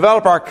helps to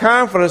develop our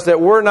confidence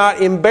that we're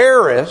not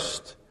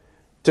embarrassed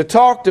to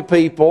talk to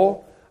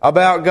people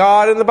about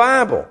God and the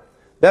Bible.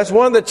 That's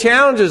one of the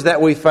challenges that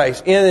we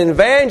face. In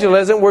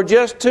evangelism, we're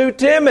just too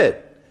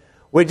timid.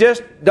 We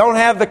just don't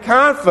have the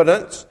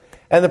confidence.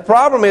 And the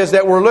problem is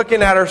that we're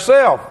looking at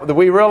ourselves.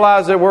 We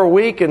realize that we're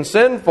weak and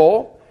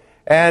sinful.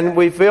 and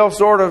we feel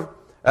sort of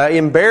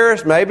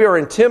embarrassed maybe or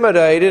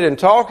intimidated in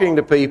talking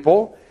to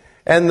people,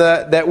 and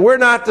that we're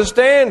not the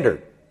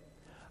standard.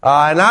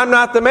 And I'm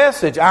not the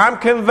message. I'm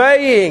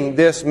conveying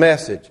this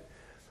message.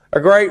 A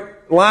great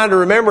line to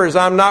remember is,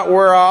 I'm not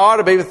where I ought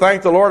to be, but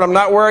thank the Lord I'm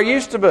not where I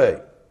used to be.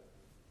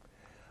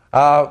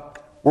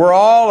 We're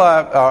all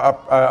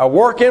a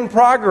work in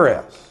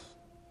progress.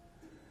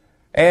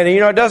 And,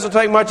 it doesn't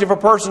take much of a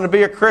person to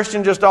be a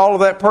Christian, just all of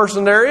that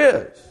person there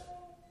is.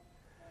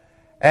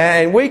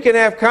 And we can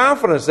have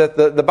confidence that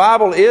the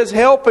Bible is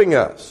helping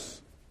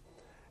us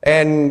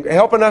and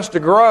helping us to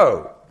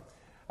grow.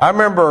 I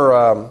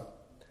remember,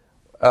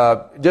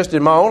 just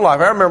in my own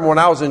life, I remember when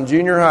I was in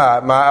junior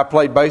high, I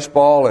played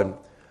baseball, and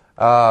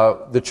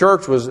the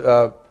church was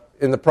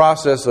in the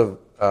process of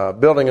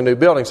building a new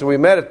building. So we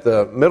met at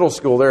the middle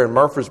school there in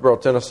Murfreesboro,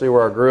 Tennessee,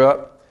 where I grew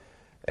up.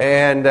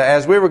 And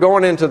as we were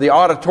going into the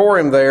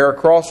auditorium there,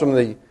 across from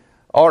the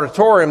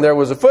auditorium, there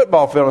was a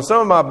football field. And some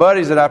of my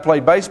buddies that I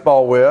played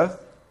baseball with,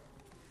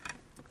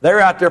 they were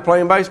out there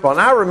playing baseball.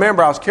 And I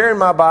remember I was carrying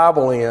my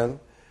Bible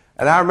in,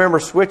 and I remember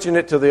switching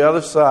it to the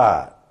other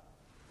side,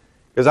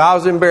 because I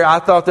was embarrassed. I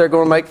thought they were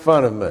going to make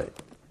fun of me.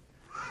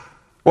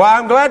 Well,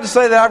 I'm glad to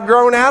say that I've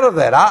grown out of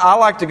that. I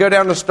like to go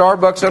down to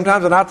Starbucks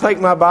sometimes, and I'll take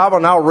my Bible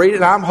and I'll read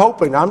it,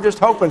 and I'm just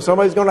hoping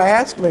somebody's going to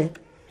ask me,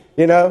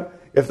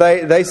 If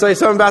they say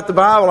something about the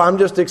Bible, I'm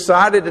just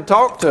excited to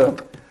talk to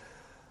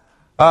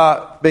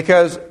them.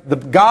 Because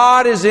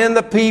God is in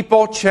the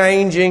people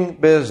changing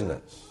business.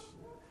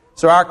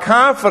 So our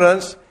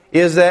confidence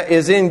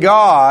is in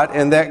God,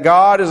 and that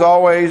God is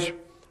always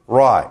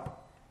right.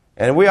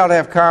 And we ought to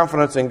have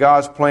confidence in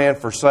God's plan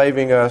for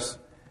saving us,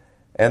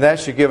 and that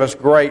should give us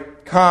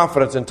great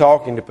confidence in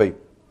talking to people.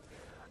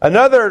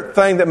 Another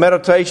thing that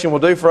meditation will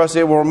do for us,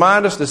 it will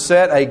remind us to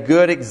set a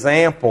good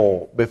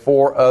example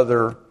before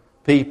other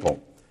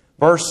people.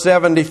 Verse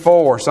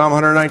 74, Psalm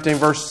 119,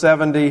 verse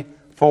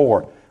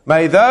 74.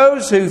 May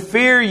those who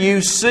fear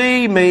you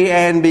see me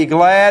and be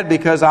glad,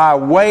 because I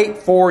wait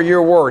for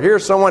your word.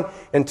 Here's someone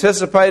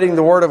anticipating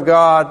the Word of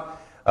God,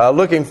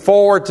 looking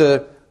forward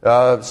to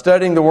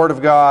studying the Word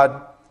of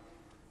God.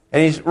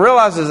 And he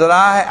realizes that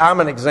I'm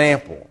an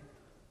example.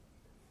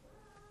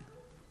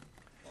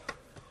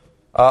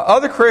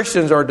 Other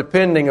Christians are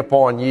depending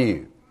upon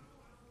you.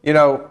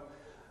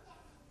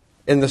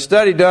 In the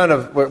study done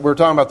of, we're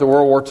talking about the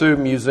World War II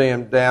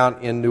Museum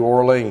down in New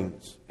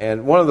Orleans.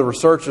 And one of the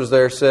researchers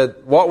there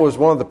said, what was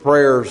one of the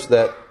prayers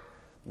that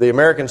the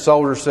American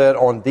soldiers said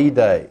on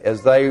D-Day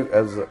as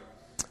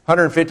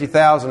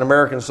 150,000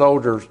 American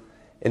soldiers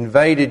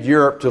invaded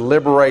Europe to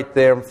liberate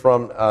them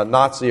from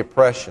Nazi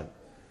oppression?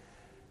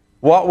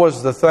 What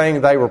was the thing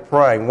they were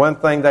praying? One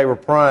thing they were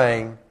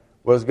praying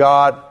was,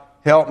 God,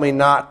 help me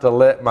not to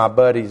let my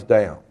buddies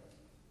down.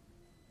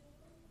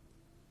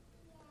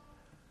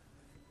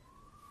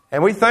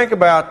 And we think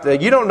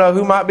about, you don't know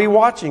who might be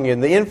watching you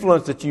and the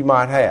influence that you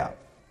might have.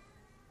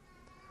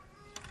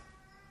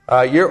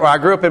 I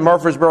grew up in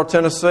Murfreesboro,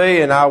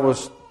 Tennessee, and I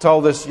was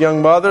told this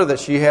young mother that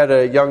she had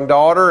a young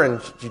daughter,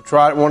 and she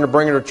wanted to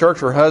bring her to church.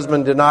 Her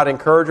husband did not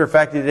encourage her. In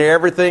fact, he did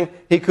everything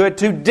he could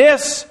to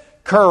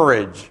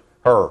discourage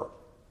her.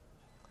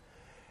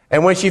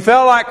 And when she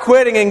felt like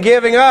quitting and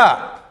giving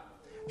up,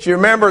 she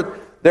remembered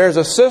there's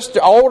a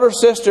older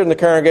sister in the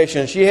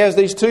congregation, and she has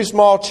these two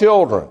small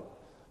children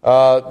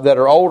that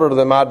are older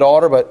than my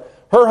daughter, but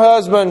her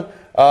husband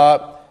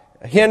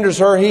hinders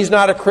her. He's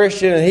not a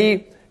Christian,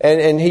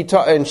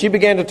 and she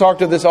began to talk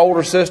to this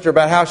older sister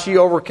about how she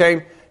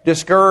overcame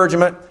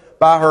discouragement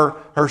by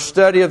her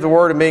study of the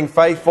Word and being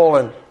faithful.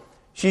 And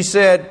she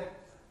said,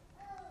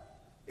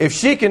 if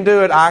she can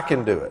do it, I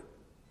can do it.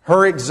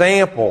 Her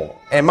example.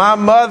 And my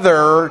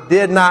mother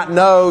did not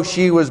know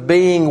she was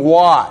being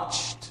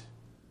watched,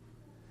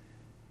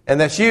 and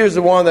that she was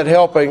the one that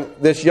helping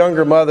this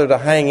younger mother to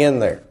hang in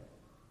there.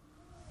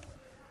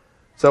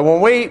 So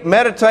when we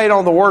meditate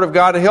on the Word of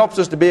God, it helps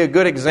us to be a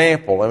good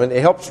example.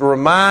 It helps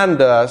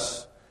remind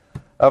us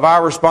of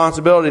our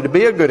responsibility to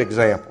be a good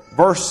example.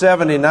 Verse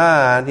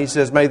 79, he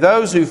says, may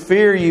those who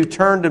fear you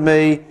turn to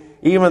me,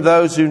 even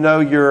those who know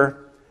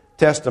your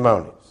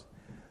testimonies.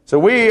 So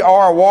we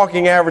are a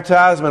walking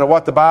advertisement of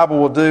what the Bible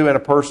will do in a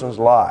person's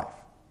life.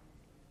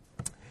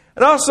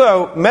 And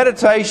also,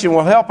 meditation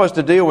will help us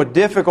to deal with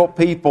difficult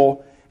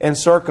people and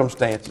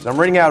circumstances. I'm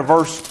reading out of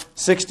verse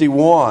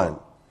 61.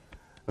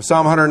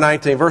 Psalm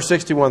 119, verse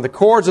 61, the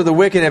cords of the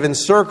wicked have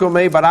encircled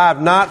me, but I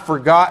have not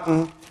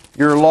forgotten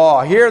your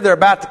law. Here they're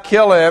about to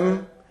kill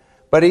him,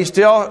 but he's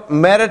still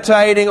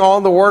meditating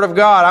on the Word of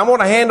God. I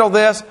want to handle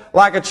this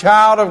like a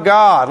child of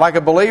God, like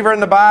a believer in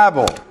the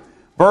Bible.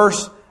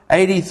 Verse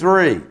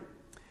 83.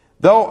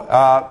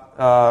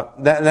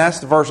 That's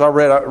the verse I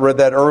read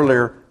that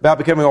earlier about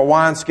becoming a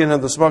wineskin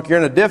of the smoke. You're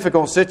in a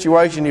difficult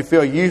situation, you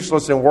feel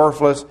useless and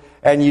worthless,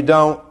 and you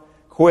don't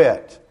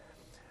quit.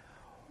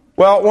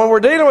 Well, when we're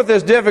dealing with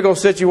this difficult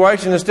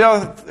situation and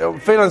still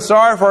feeling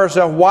sorry for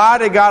ourselves, why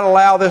did God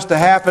allow this to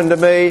happen to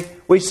me?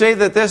 We see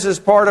that this is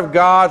part of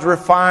God's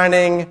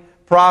refining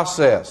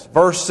process.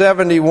 Verse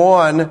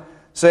 71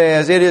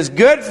 says, it is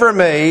good for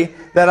me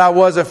that I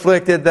was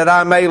afflicted, that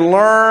I may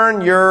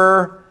learn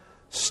your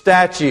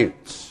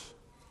statutes.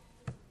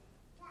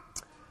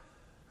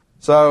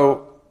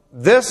 So,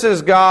 this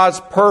is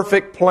God's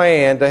perfect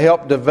plan to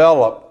help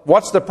develop.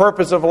 What's the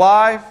purpose of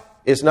life?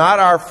 It's not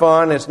our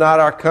fun, it's not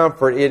our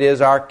comfort, it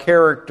is our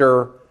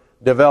character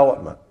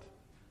development.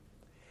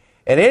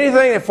 And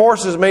anything that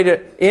forces me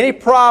to, any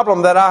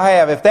problem that I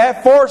have, if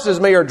that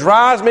forces me or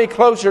drives me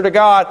closer to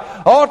God,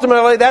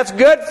 ultimately that's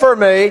good for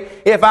me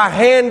if I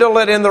handle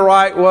it in the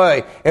right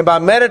way. And by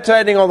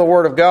meditating on the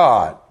Word of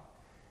God,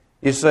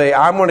 you see,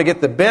 I'm going to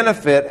get the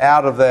benefit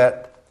out of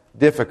that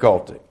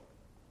difficulty.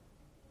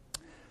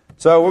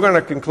 So we're going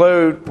to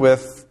conclude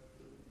with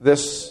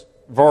this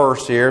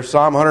verse here,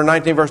 Psalm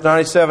 119, verse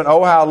 97.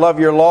 Oh, how I love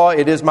your law.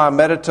 It is my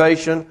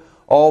meditation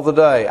all the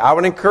day. I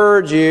would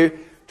encourage you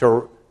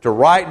to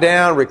write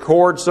down,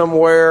 record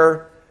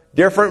somewhere,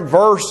 different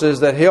verses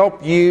that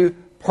help you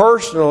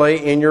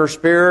personally in your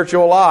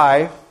spiritual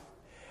life,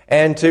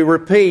 and to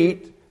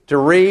repeat, to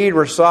read,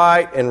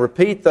 recite, and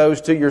repeat those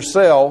to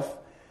yourself,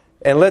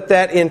 and let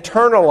that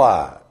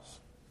internalize.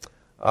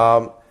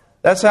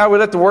 That's how we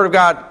let the Word of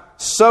God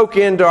soak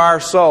into our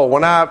soul.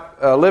 When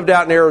I lived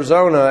out in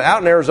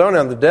Arizona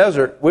in the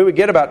desert, we would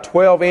get about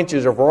 12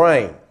 inches of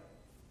rain.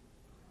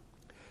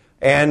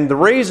 And the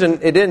reason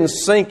it didn't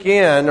sink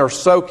in or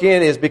soak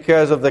in is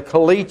because of the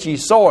caliche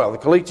soil. The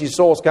caliche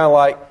soil is kind of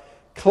like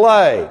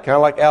clay, kind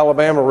of like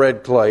Alabama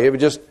red clay. It would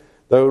just,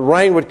 the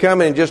rain would come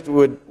in and just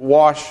would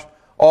wash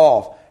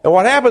off. And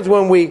what happens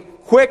when we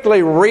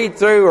quickly read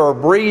through or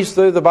breeze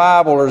through the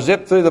Bible or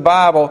zip through the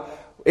Bible,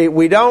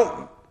 we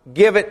don't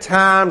give it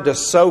time to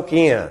soak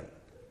in.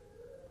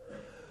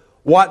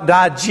 What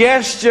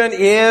digestion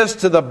is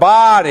to the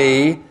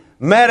body,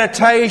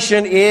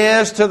 meditation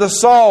is to the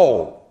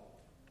soul.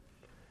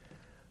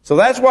 So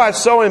that's why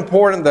it's so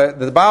important that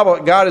the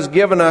Bible, God has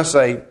given us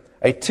a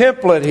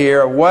template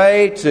here, a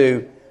way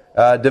to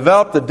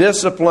develop the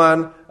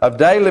discipline of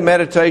daily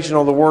meditation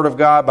on the Word of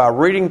God by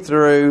reading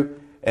through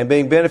and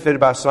being benefited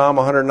by Psalm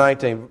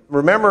 119.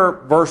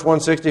 Remember verse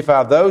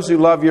 165, those who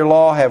love your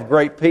law have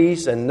great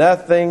peace and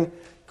nothing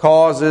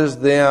causes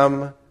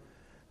them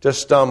to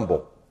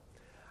stumble.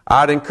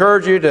 I'd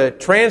encourage you to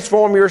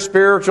transform your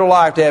spiritual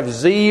life, to have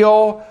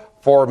zeal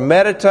for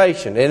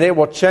meditation, and it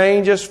will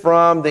change us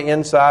from the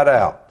inside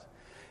out.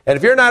 And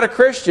if you're not a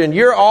Christian,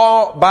 you're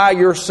all by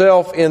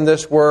yourself in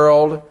this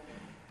world,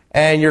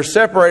 and you're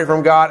separated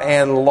from God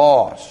and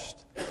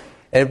lost.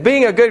 And if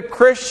being a good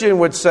Christian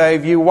would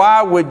save you,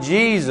 why would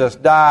Jesus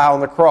die on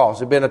the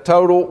cross? It would have been a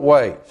total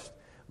waste.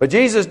 But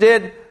Jesus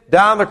did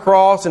die on the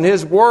cross, and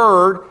His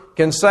Word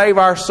can save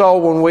our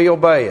soul when we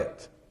obey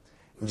it.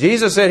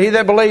 Jesus said, he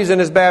that believes and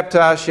is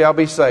baptized shall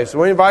be saved. So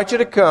we invite you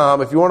to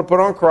come if you want to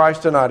put on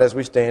Christ tonight as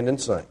we stand and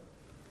sing.